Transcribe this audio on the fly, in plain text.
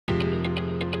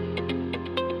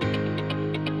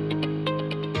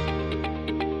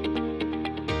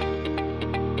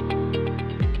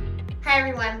Hi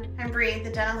everyone, I'm Bree, the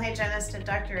dental hygienist at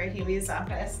Dr. Rahimi's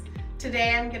office.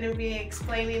 Today I'm going to be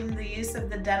explaining the use of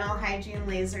the dental hygiene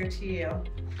laser to you.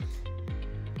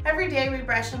 Every day we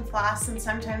brush and floss and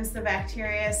sometimes the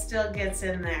bacteria still gets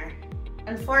in there.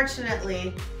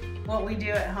 Unfortunately, what we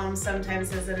do at home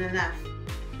sometimes isn't enough.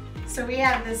 So we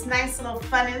have this nice little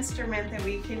fun instrument that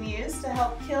we can use to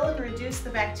help kill and reduce the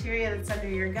bacteria that's under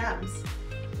your gums.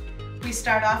 We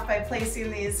start off by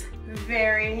placing these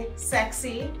very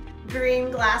sexy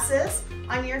green glasses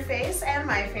on your face and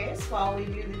my face while we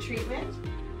do the treatment.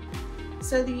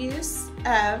 So the use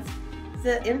of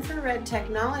the infrared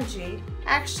technology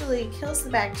actually kills the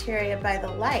bacteria by the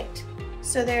light.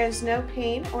 So there is no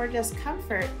pain or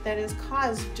discomfort that is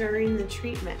caused during the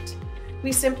treatment.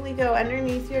 We simply go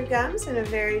underneath your gums in a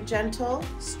very gentle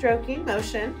stroking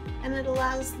motion, and it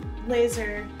allows the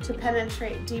laser to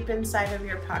penetrate deep inside of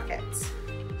your pockets.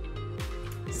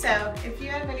 So if you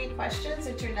have any questions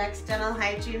at your next dental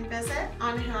hygiene visit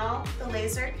on how the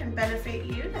laser can benefit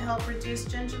you to help reduce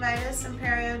gingivitis and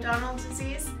periodontal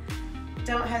disease,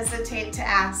 don't hesitate to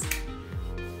ask.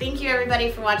 Thank you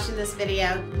everybody for watching this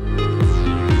video.